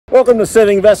Welcome to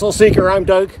Sitting Vessel Seeker. I'm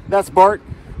Doug. That's Bart.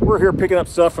 We're here picking up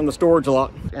stuff from the storage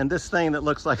lot. And this thing that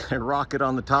looks like a rocket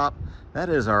on the top, that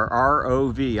is our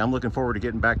ROV. I'm looking forward to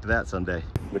getting back to that someday.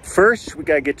 But first, we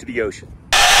gotta get to the ocean.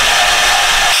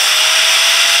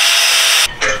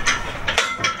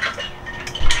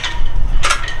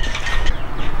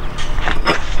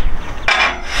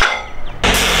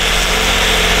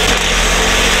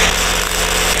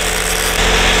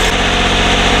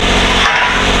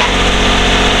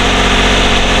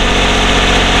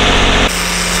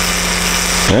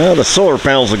 Well, the solar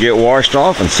panels will get washed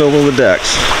off and so will the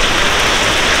decks.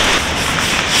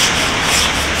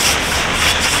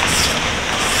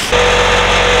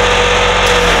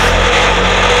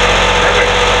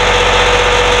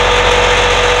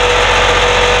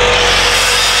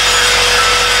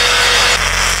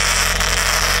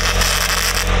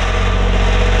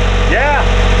 Yeah,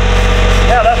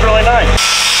 that's really nice.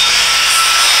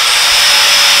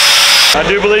 I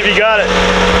do believe you got it.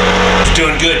 He's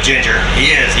doing good, Ginger.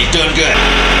 He is. He's doing good.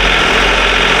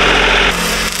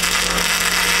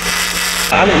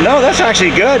 I mean, no, that's actually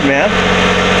good, man.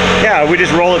 Yeah, we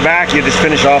just roll it back. You just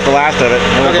finish off the last of it,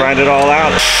 and we'll grind it all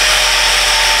out.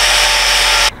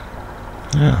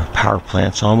 Yeah, power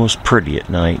plant's almost pretty at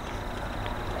night.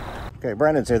 Okay,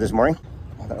 Brandon's here this morning.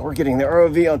 We're getting the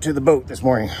ROV onto the boat this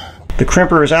morning. The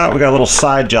crimper is out. We got a little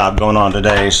side job going on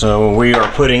today, so we are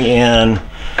putting in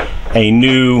a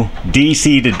new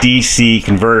DC to DC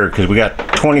converter because we got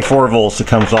 24 volts that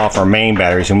comes off our main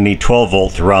batteries and we need 12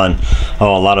 volt to run a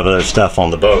lot of other stuff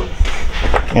on the boat.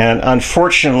 And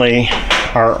unfortunately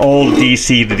our old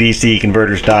DC to DC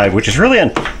converters died, which is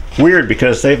really weird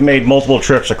because they've made multiple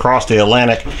trips across the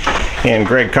Atlantic in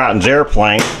Greg Cotton's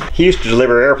airplane. He used to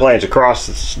deliver airplanes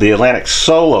across the Atlantic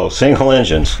solo, single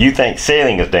engines. You think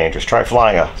sailing is dangerous, try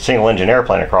flying a single engine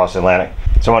airplane across the Atlantic.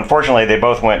 So unfortunately they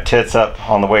both went tits up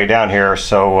on the way down here,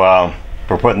 so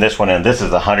we're putting this one in. This is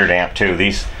 100 amp too.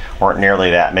 These weren't nearly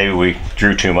that. Maybe we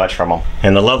drew too much from them.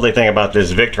 And the lovely thing about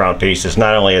this Victron piece is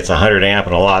not only it's 100 amp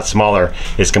and a lot smaller,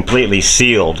 it's completely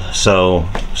sealed, so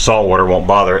salt water won't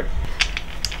bother it.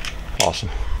 Awesome.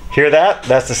 Hear that?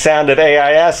 That's the sound of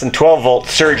AIS and 12 volt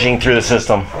surging through the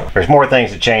system. There's more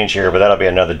things to change here, but that'll be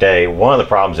another day. One of the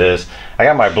problems is I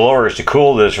got my blowers to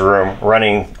cool this room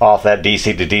running off that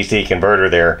DC to DC converter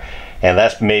there, and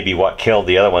that's maybe what killed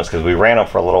the other ones because we ran them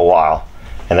for a little while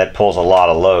and that pulls a lot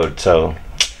of load. So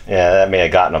yeah, that may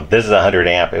have gotten them. This is 100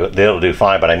 amp. It'll do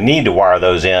fine, but I need to wire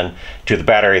those in to the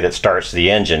battery that starts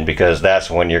the engine because that's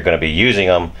when you're going to be using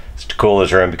them to cool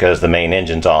this room because the main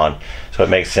engine's on. So it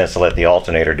makes sense to let the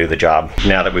alternator do the job.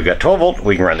 Now that we've got 12 volt,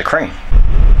 we can run the crane.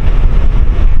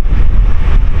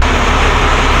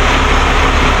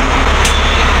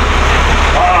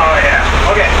 Oh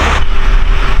yeah, okay.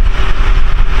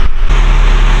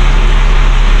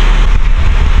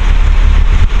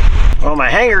 Well, my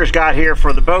hangers got here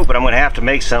for the boat, but I'm going to have to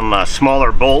make some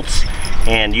smaller bolts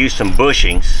and use some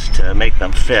bushings to make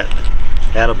them fit.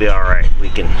 That'll be all right. We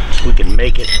can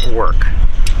make it work.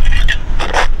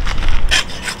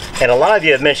 And a lot of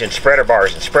you have mentioned spreader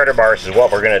bars, and spreader bars is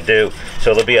what we're going to do.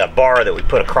 So there'll be a bar that we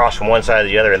put across from one side to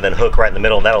the other and then hook right in the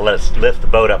middle, and that'll let us lift the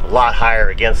boat up a lot higher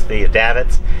against the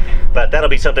davits. But that'll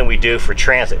be something we do for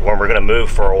transit when we're going to move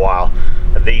for a while.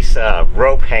 These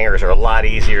rope hangers are a lot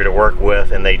easier to work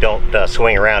with, and they don't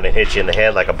swing around and hit you in the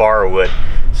head like a bar would.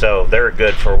 So they're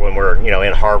good for when we're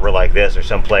in harbor like this or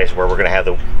someplace where we're going to have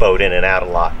the boat in and out a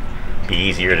lot. Be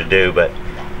easier to do, but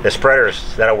the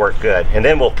spreaders, that'll work good. And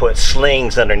then we'll put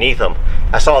slings underneath them.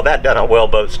 I saw that done on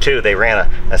whaleboats too. They ran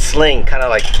a sling, kind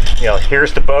of like,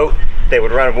 here's the boat. They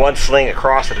would run one sling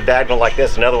across at a diagonal like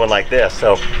this, another one like this.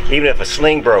 So even if a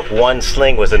sling broke, one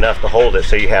sling was enough to hold it.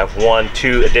 So you have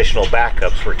 2 additional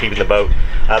backups for keeping the boat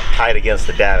up tight against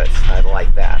the davits. I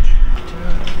like that.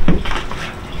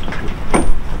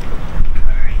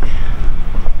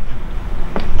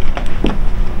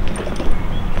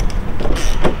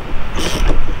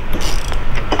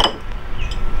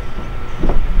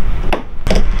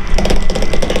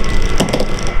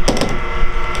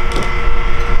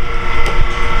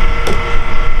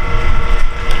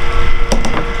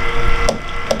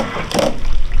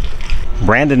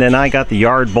 Brandon and I got the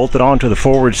yard bolted onto the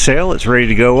forward sail. It's ready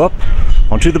to go up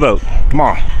onto the boat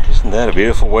tomorrow. Isn't that a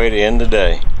beautiful way to end the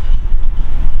day?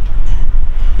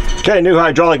 Okay, new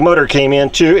hydraulic motor came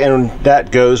in too, and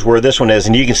that goes where this one is.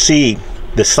 And you can see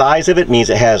the size of it means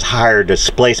it has higher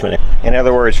displacement. In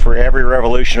other words, for every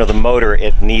revolution of the motor,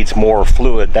 it needs more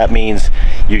fluid. That means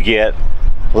you get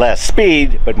less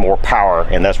speed but more power,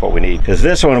 and that's what we need, because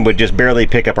this one would just barely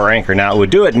pick up our anchor. Now it would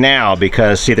do it now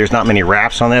because see there's not many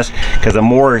wraps on this, because the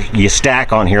more you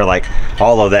stack on here, like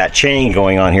all of that chain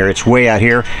going on here, it's way out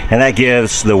here, and that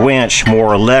gives the winch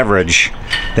more leverage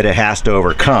that it has to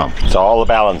overcome. It's all a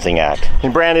balancing act.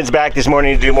 And Brandon's back this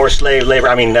morning to do more slave labor,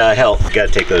 help. Got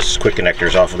to take those quick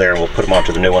connectors off of there and we'll put them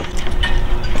onto the new one.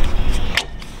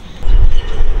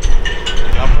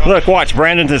 Look, watch,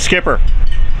 Brandon's the skipper.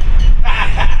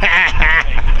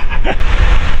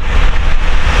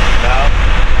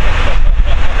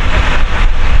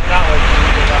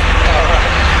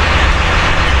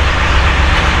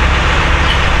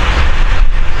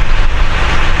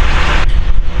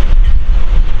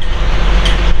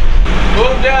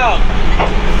 Move down.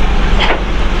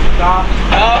 Stop.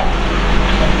 Up.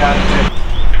 Got it.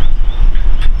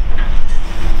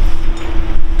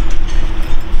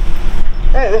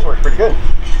 Hey, this works pretty good.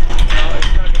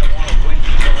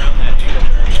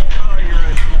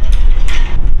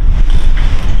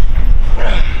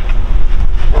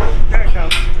 There it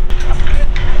comes.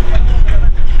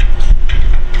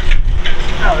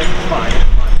 No, this is fine.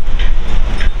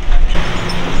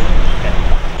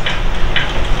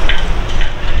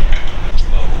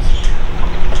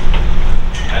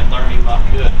 I'd learn him up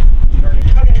good.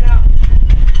 Okay, now.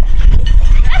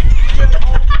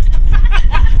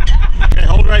 Okay,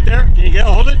 hold it right there. Can you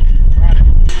hold it?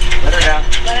 Let her down.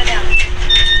 Let it down.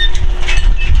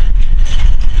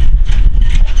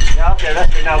 Yeah, okay,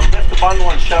 that's good. Now lift the bundle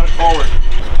and shove it forward.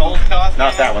 Cold cost?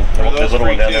 Not that one. Or The those little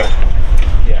one free down too? there.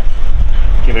 Yeah.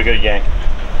 Give it a good yank.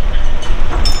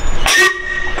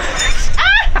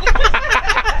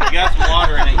 You got some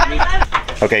water in it. You need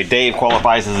Okay, Dave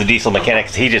qualifies as a diesel mechanic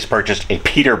because he just purchased a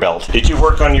Peterbilt. Did you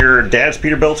work on your dad's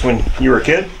Peterbilts when you were a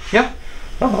kid? Yep.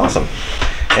 Oh, awesome.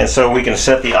 And so we can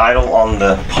set the idle on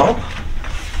the pump?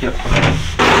 Yep.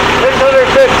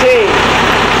 615.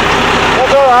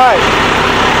 That's all right.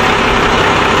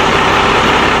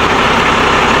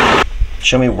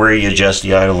 Show me where you adjust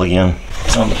the idle again.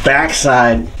 It's on the back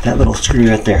side, that little screw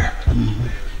right there.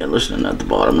 Yeah, listen at the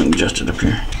bottom and adjust it up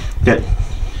here. Good.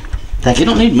 Thank You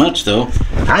you. don't need much though.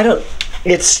 I don't,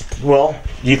 it's, well,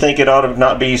 you think it ought to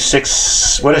not be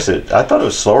 6, what is it? I thought it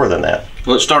was slower than that.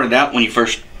 Well, it started out when you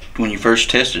first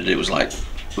tested it, was like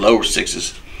lower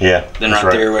sixes. Yeah. Then that's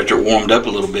right there after it warmed up a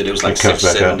little bit, it was like It comes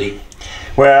back up. 670.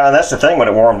 Well, and that's the thing, when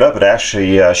it warmed up, it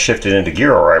actually shifted into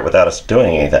gear all right without us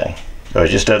doing anything. So it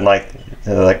just doesn't like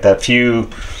that few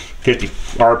 50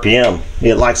 RPM.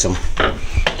 It likes them.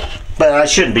 But I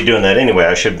shouldn't be doing that anyway.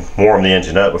 I should warm the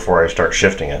engine up before I start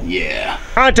shifting it. Yeah.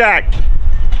 Contact!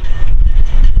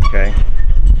 Okay.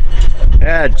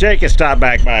 Yeah, Jake has stopped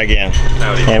back by again.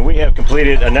 Howdy. And we have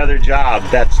completed another job.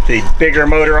 That's the bigger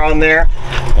motor on there,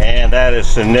 and that is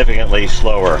significantly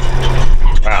slower.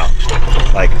 Wow.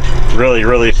 Like, really,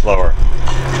 really slower.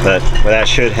 But that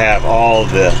should have all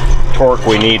the torque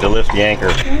we need to lift the anchor.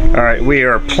 All right, we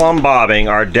are plumb bobbing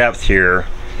our depth here,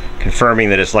 confirming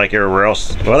that it's like everywhere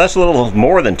else. Well, that's a little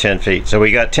more than 10 feet. So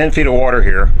we got 10 feet of water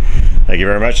here. Thank you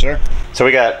very much, sir. So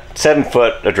we got 7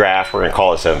 foot of draft. We're gonna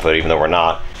call it 7 foot even though we're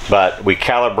not. But we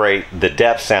calibrate the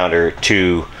depth sounder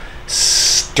to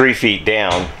 3 feet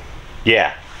down.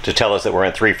 Yeah, to tell us that we're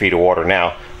in 3 feet of water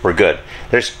now. We're good.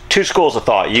 There's two schools of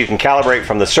thought. You can calibrate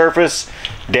from the surface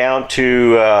down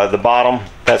to the bottom.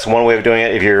 That's one way of doing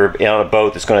it. If you're on a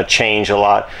boat that's going to change a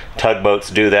lot, tugboats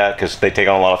do that because they take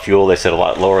on a lot of fuel. They sit a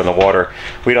lot lower in the water.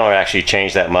 We don't actually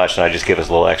change that much, and I just give us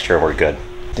a little extra and we're good.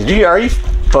 Are you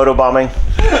photobombing?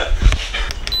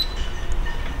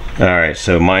 All right,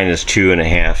 so minus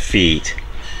 2.5 feet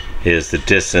is the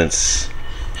distance.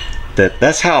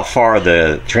 That's how far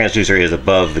the transducer is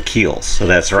above the keels. So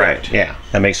that's right. Yeah,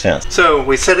 that makes sense. So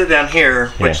we set it down here,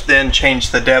 which then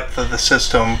changed the depth of the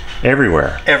system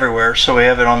Everywhere. everywhere. So we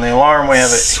have it on the alarm, we have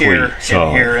it Sweet. here, So,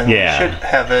 and here, and yeah. we should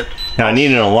have it. Now I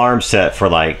need an alarm set for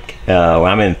like,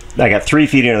 I got 3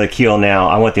 feet under the keel now.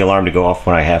 I want the alarm to go off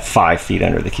when I have 5 feet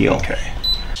under the keel. Okay.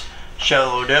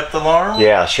 Shallow depth alarm?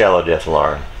 Yeah, shallow depth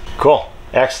alarm. Cool.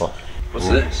 Excellent. What's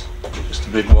this? Just a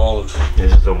big wall of.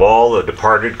 This is the wall of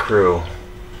departed crew.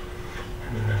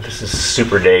 This is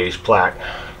Super Dave's plaque.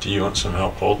 Do you want some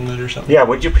help holding it or something? Yeah,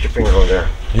 would you put your finger on there?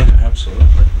 Yeah, absolutely.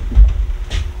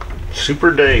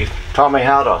 Super Dave taught me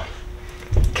how to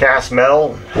cast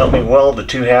metal, helped me weld the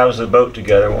two halves of the boat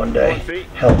together one day.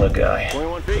 Hell of a guy.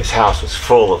 His house was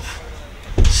full of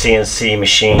CNC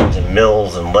machines and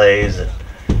mills and lathes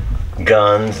and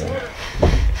guns, and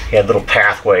he had little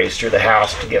pathways through the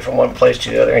house to get from one place to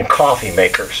the other, and coffee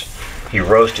makers. He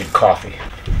roasted coffee.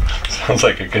 Sounds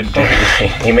like a good day.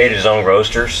 He made his own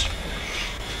roasters.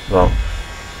 Well,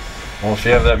 Well, if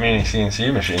you have that many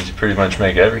CNC machines, you pretty much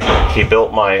make everything. He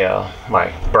built my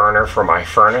my burner for my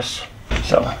furnace.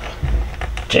 So,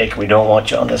 Jake, we don't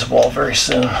want you on this wall very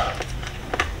soon.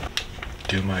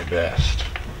 Do my best.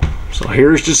 So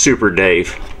here's the Super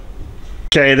Dave.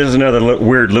 Okay, this is another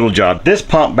weird little job. This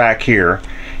pump back here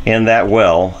in that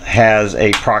well has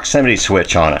a proximity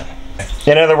switch on it.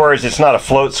 In other words, it's not a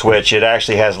float switch. It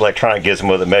actually has an electronic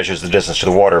gizmo that measures the distance to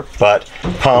the water, but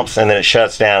pumps and then it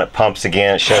shuts down, it pumps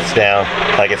again, it shuts down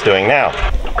like it's doing now.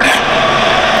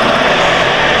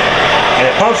 And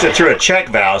it pumps it through a check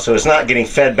valve, so it's not getting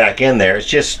fed back in there. It's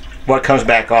just what comes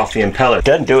back off the impeller. It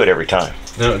doesn't do it every time.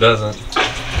 No, it doesn't.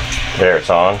 There, it's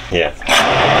on. Yeah.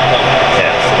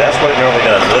 Yeah, so that's what it normally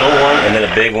does. A little one and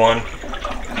then a big one,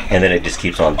 and then it just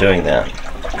keeps on doing that.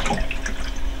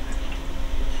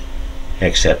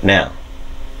 Except now.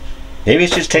 Maybe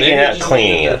it's just taking it out and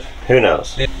cleaning it. Who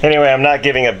knows? Anyway, I'm not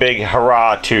giving a big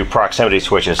hurrah to proximity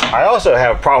switches. I also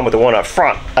have a problem with the one up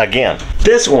front again.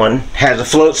 This one has a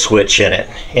float switch in it,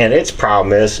 and its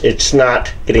problem is it's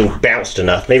not getting bounced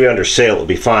enough. Maybe under sail it would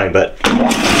be fine, but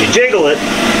if you jiggle it,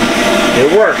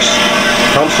 it works.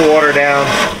 Pumps the water down,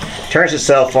 turns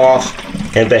itself off,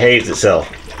 and behaves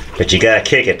itself. But you gotta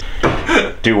kick it.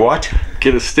 Do what?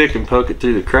 Get a stick and poke it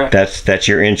through the crack. That's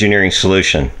your engineering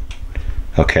solution.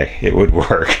 Okay, it would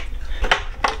work.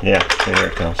 Yeah, there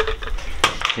it comes.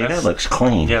 See, that looks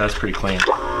clean. Yeah, that's pretty clean.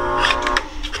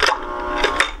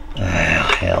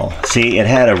 Oh, hell. See, it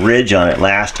had a ridge on it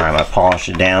last time. I polished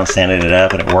it down, sanded it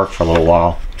up, and it worked for a little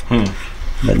while.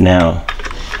 But now,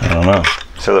 I don't know.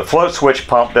 So the float switch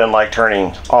pump doesn't like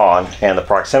turning on, and the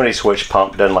proximity switch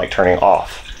pump doesn't like turning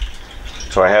off.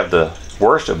 So I have the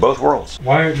worst of both worlds.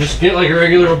 Why just get like a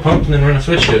regular old pump and then run a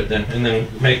switch to it then, and then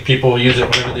make people use it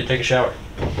whenever they take a shower?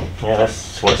 Yeah,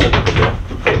 that's what some people do.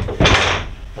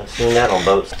 I've seen that on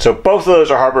boats. So both of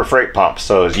those are Harbor Freight pumps,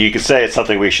 so you could say it's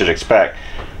something we should expect.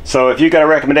 So if you got a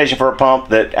recommendation for a pump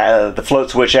that the float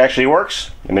switch actually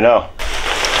works, let me know.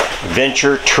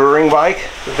 Venture touring bike.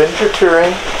 Venture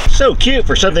touring. So cute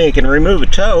for something that can remove a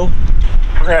toe.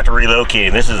 We're gonna have to relocate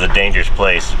him. This is a dangerous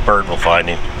place. Bird will find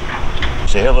him.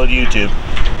 Say hello to YouTube.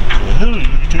 Hello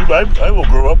YouTube, I will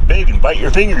grow up big and bite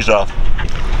your fingers off.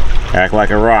 Act like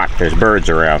a rock, there's birds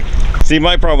around. See,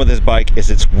 my problem with this bike is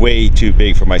it's way too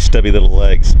big for my stubby little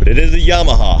legs, but it is a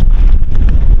Yamaha.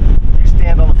 You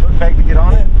stand on the foot peg to get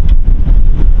on it?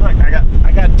 Look,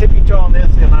 I got tippy toe on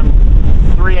this and I'm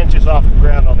 3 inches off the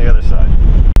ground on the other side.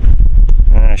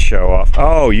 Show off.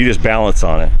 Oh, you just balance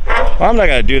on it. Well, I'm not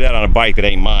gonna do that on a bike that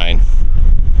ain't mine.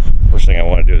 First thing I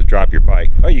want to do is drop your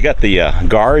bike. Oh, you got the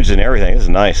guards and everything. This is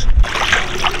nice.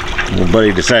 Little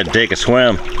buddy decided to take a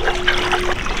swim.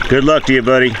 Good luck to you,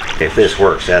 buddy. If this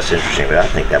works, that's interesting, but I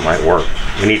think that might work.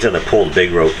 We need something to pull the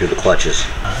big rope through the clutches.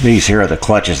 These here are the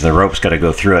clutches. The rope's got to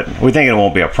go through it. We think it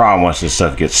won't be a problem once this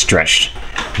stuff gets stretched,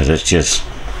 because it's just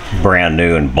brand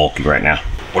new and bulky right now.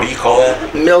 What do you call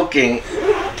that? Milking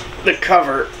the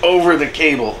cover over the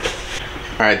cable.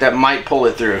 Alright, that might pull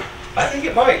it through. I think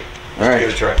it might. Alright. Give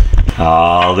it a try.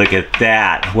 Oh, look at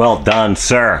that. Well done,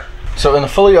 sir. So in the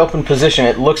fully open position,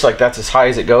 it looks like that's as high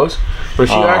as it goes. But if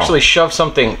you actually shove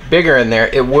something bigger in there,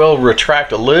 it will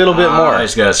retract a little bit more.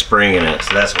 It's got a spring in it,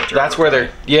 so that's what. That's where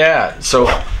they're. Yeah. So.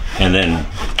 And then.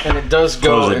 And it does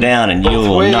go. Close it down, and you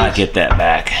will not get that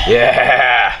back.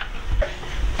 Yeah.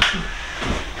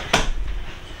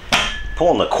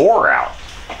 Pulling the core out.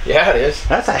 Yeah, it is.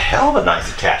 That's a hell of a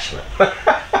nice attachment.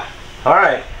 All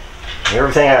right.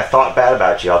 Everything I thought bad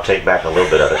about you, I'll take back a little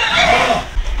bit of it.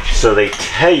 So they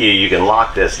tell you can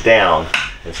lock this down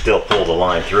and still pull the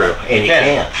line through, and you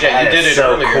can. Yeah, you did it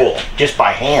so earlier. Cool, just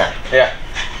by hand. Yeah.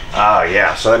 Oh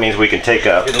yeah, so that means we can take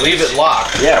up. You can leave it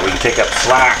locked. Yeah, we can take up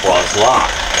slack while it's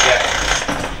locked.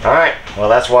 Yeah. All right. Well,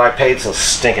 that's why I paid so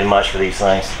stinking much for these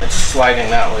things. It's sliding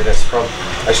that way. That's probably.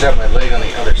 I should have my leg on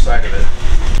the other side of it.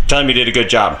 Tell him you did a good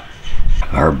job.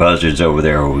 Our buzzard's over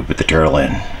there where we put the turtle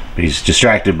in. He's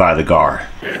distracted by the gar.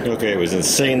 Okay, it was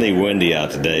insanely windy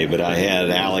out today, but I had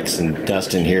Alex and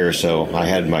Dustin here, so I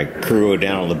had my crew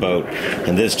down on the boat.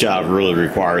 And this job really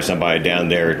requires somebody down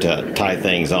there to tie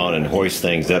things on and hoist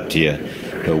things up to you.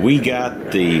 But we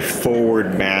got the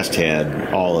forward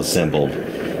masthead all assembled,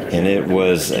 and it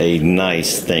was a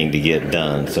nice thing to get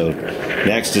done. So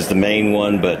next is the main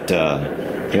one, but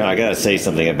you know, I gotta say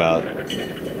something about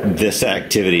this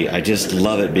activity. I just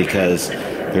love it because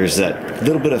there's that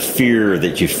little bit of fear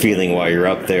that you're feeling while you're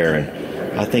up there,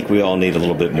 and I think we all need a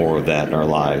little bit more of that in our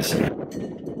lives.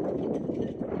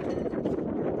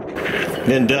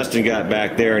 Then Dustin got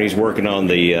back there and he's working on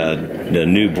the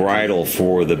new bridle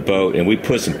for the boat, and we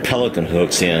put some Pelican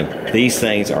hooks in. These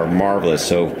things are marvelous.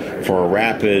 So for a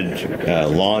rapid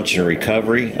launch and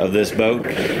recovery of this boat,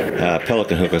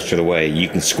 Pelican hooks are the way. You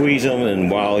can squeeze them, and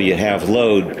while you have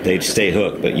load, they stay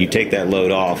hooked. But you take that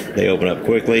load off, they open up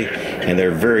quickly, and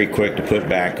they're very quick to put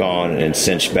back on and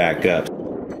cinch back up.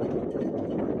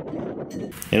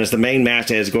 And it's the main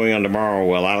masthead is going on tomorrow.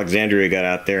 Well, Alexandria got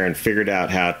out there and figured out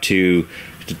how to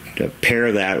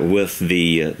pair that with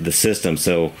the system.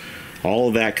 So all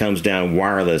of that comes down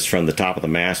wireless from the top of the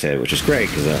masthead, which is great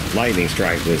because a lightning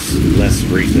strike was less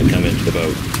reason to come into the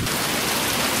boat.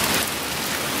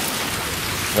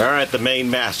 All right, the main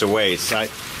mast awaits. I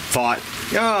thought,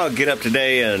 oh, I'll get up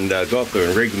today and go up there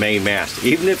and rig the main mast.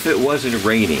 Even if it wasn't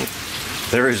raining,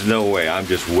 there is no way. I'm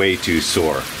just way too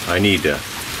sore. I need to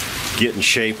get in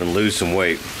shape and lose some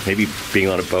weight. Maybe being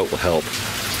on a boat will help.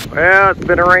 Well, it's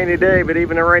been a rainy day, but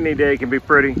even a rainy day can be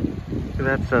pretty. Look at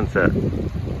that sunset.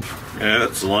 Yeah,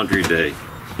 it's laundry day.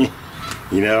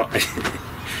 you know,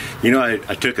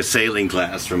 I took a sailing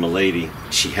class from a lady.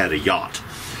 She had a yacht,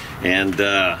 and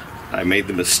I made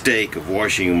the mistake of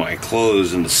washing my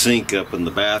clothes in the sink up in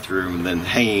the bathroom and then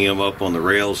hanging them up on the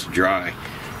rails to dry.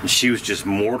 And she was just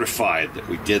mortified that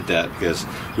we did that because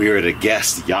we were at a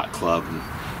guest yacht club. And,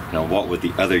 you know, what would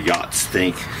the other yachts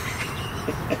think?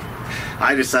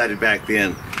 I decided back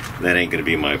then that ain't gonna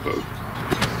be my boat.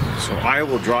 So I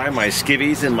will dry my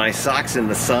skivvies and my socks in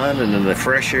the sun and in the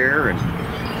fresh air and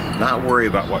not worry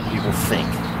about what people think.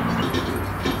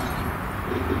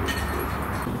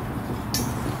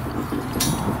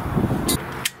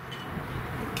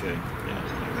 Okay, yeah,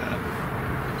 like that.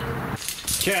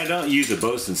 Okay, I don't use a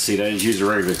bosun seat. I just use a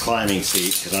regular climbing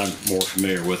seat because I'm more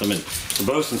familiar with them. And the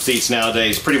bosun seats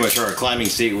nowadays pretty much are a climbing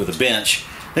seat with a bench.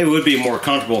 They would be more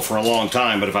comfortable for a long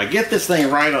time, but if I get this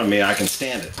thing right on me, I can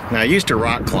stand it. Now, I used to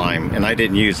rock climb, and I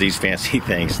didn't use these fancy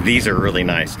things. These are really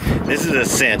nice. This is a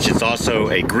cinch. It's also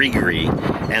a gree-gree,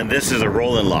 and this is a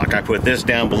rolling lock. I put this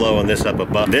down below and this up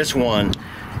above. This one,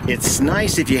 it's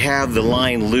nice if you have the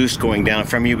line loose going down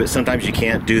from you, but sometimes you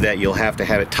can't do that. You'll have to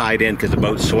have it tied in because the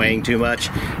boat's swaying too much,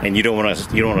 and you don't want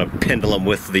to pendulum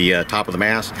with the top of the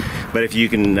mast. But if you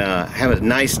can have a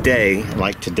nice day,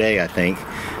 like today, I think,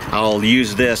 I'll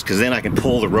use this because then I can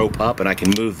pull the rope up and I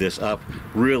can move this up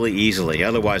really easily.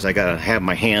 Otherwise, I gotta have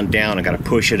my hand down and gotta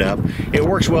push it up. It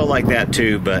works well like that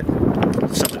too, but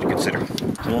something to consider.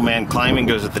 Little man climbing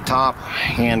goes at the top,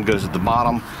 hand goes at the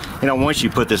bottom. You know, once you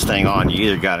put this thing on, you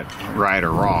either got it right or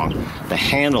wrong. The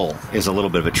handle is a little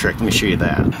bit of a trick. Let me show you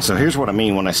that. So here's what I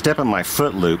mean. When I step in my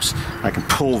foot loops, I can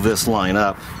pull this line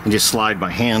up and just slide my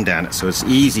hand down it. So it's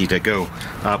easy to go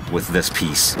up with this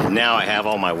piece. And now I have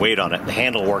all my weight on it. The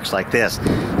handle works like this.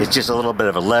 It's just a little bit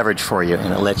of a leverage for you,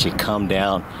 and it lets you come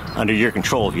down under your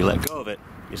control. If you let go of it,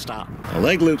 you stop. The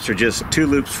leg loops are just 2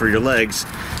 loops for your legs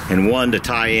and 1 to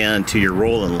tie in to your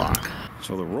rolling lock.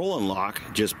 So the rolling lock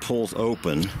just pulls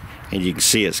open, and you can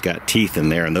see it's got teeth in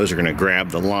there, and those are going to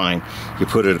grab the line. You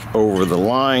put it over the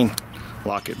line,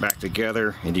 lock it back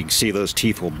together, and you can see those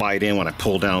teeth will bite in when I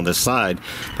pull down this side.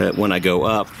 But when I go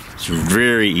up, it's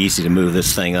very easy to move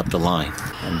this thing up the line,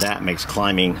 and that makes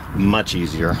climbing much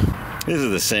easier. This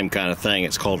is the same kind of thing.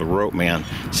 It's called a rope man.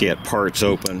 See, it parts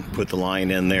open, put the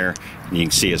line in there, and you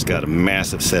can see it's got a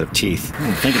massive set of teeth.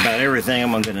 Think about everything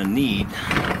I'm going to need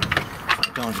if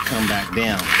I'm going to come back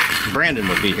down. Brandon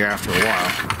will be here after a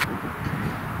while.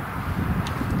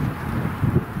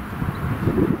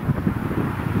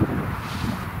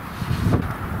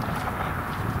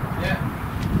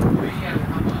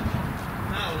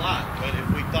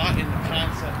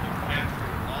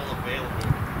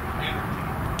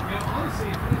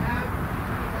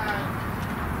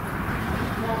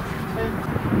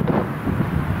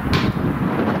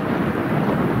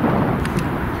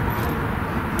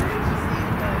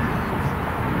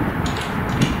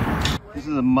 This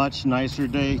is a much nicer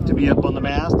day to be up on the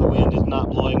mast. The wind is not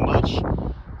blowing much.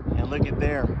 And look at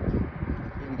there.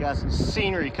 We got some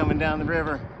scenery coming down the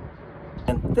river.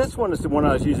 And this one is the one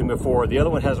I was using before. The other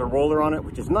one has a roller on it,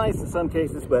 which is nice in some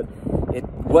cases, but it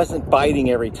wasn't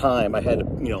biting every time. I had to,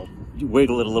 you know,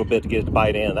 wiggle it a little bit to get it to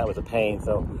bite in. That was a pain,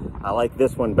 so I like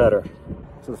this one better.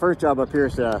 So the first job up here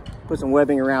is to put some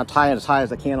webbing around, tie it as high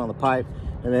as I can on the pipe,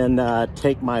 and then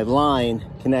take my line,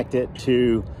 connect it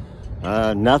to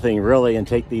nothing really, and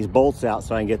take these bolts out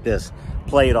so I can get this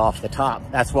plate off the top.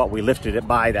 That's what we lifted it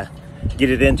by to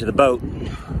get it into the boat.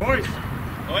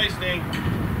 Hoisting.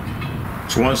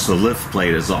 So once the lift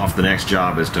plate is off, the next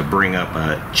job is to bring up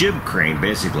a jib crane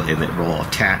basically that will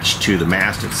attach to the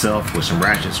mast itself with some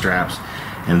ratchet straps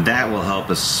and that will help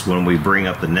us when we bring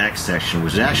up the next section,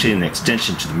 which is actually an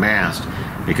extension to the mast,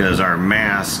 because our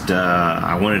mast,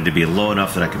 I wanted to be low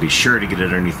enough that I could be sure to get it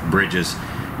underneath the bridges,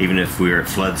 even if we were at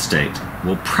flood state.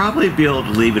 We'll probably be able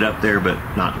to leave it up there, but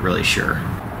not really sure.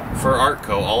 For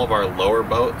Artco, all of our lower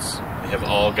boats have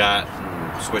all got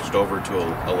switched over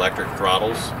to electric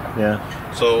throttles.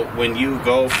 Yeah. So when you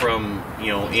go from, you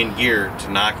know, in gear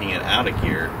to knocking it out of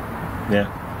gear,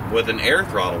 yeah, with an air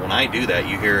throttle, when I do that,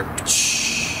 you hear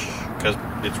because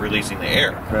it's releasing the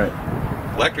air. Right.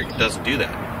 Electric doesn't do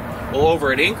that. Well,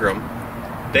 over at Ingram,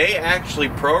 they actually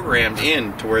programmed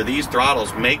in to where these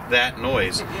throttles make that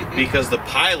noise because the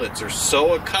pilots are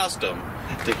so accustomed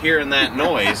to hearing that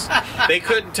noise, they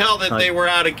couldn't tell that they were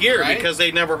out of gear because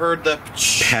they never heard the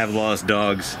Pavlov's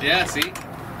dogs. Yeah, see?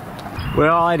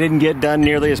 Well, I didn't get done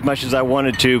nearly as much as I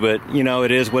wanted to, but you know,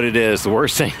 it is what it is. The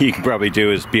worst thing you can probably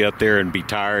do is be up there and be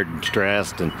tired and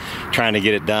stressed and trying to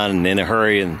get it done and in a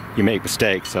hurry, and you make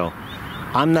mistakes. So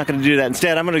I'm not going to do that.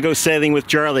 Instead, I'm going to go sailing with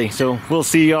Charlie. So we'll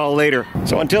see y'all later.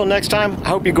 So until next time, I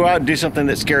hope you go out and do something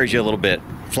that scares you a little bit.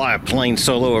 Fly a plane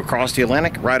solo across the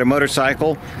Atlantic, ride a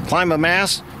motorcycle, climb a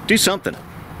mast, do something.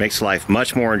 Makes life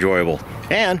much more enjoyable.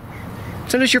 And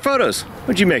send us your photos.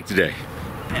 What'd you make today?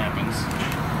 happens.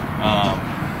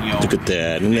 You know, look at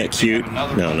that. Isn't that cute?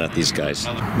 No, not these guys.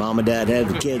 Mom and Dad had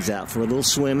the kids out for a little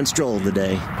swim and stroll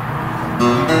today.